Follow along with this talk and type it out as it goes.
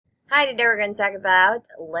Hi, today we're going to talk about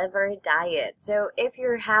liver diet. So if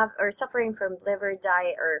you have or suffering from liver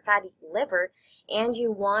diet or fatty liver and you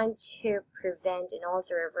want to prevent and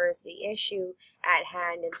also reverse the issue at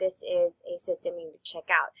hand, this is a system you need to check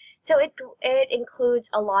out. So it includes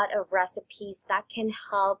a lot of recipes that can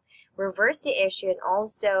help reverse the issue and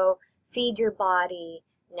also feed your body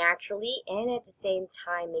naturally and at the same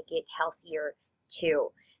time make it healthier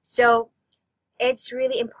too. So it's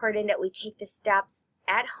really important that we take the steps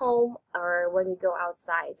at home or when we go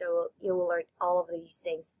outside. So you will learn all of these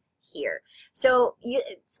things here. So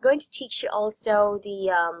it's going to teach you also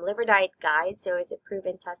the liver diet guide. So it's a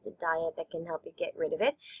proven tested diet that can help you get rid of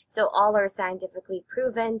it. So all are scientifically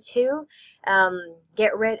proven to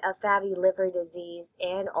get rid of fatty liver disease,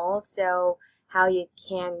 and also how you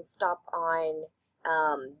can stop on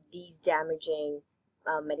these damaging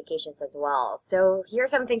medications as well. So here are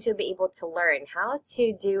some things you'll be able to learn: how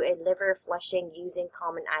to do a liver flushing using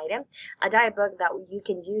common item, a diet book that you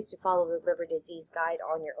can use to follow the liver disease guide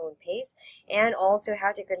on your own pace, and also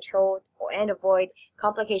how to control and avoid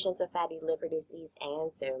complications of fatty liver disease,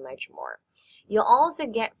 and so much more. You'll also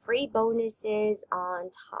get free bonuses on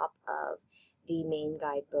top of the main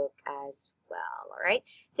guidebook as well. Alright,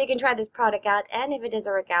 so you can try this product out, and if it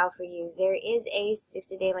doesn't work out for you, there is a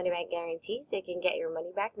 60-day money-back guarantee, so you can get your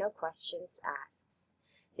money back, no questions asked.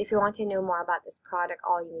 So if you want to know more about this product,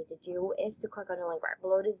 all you need to do is to click on the link right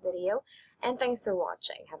below this video. And thanks for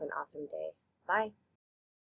watching. Have an awesome day. Bye.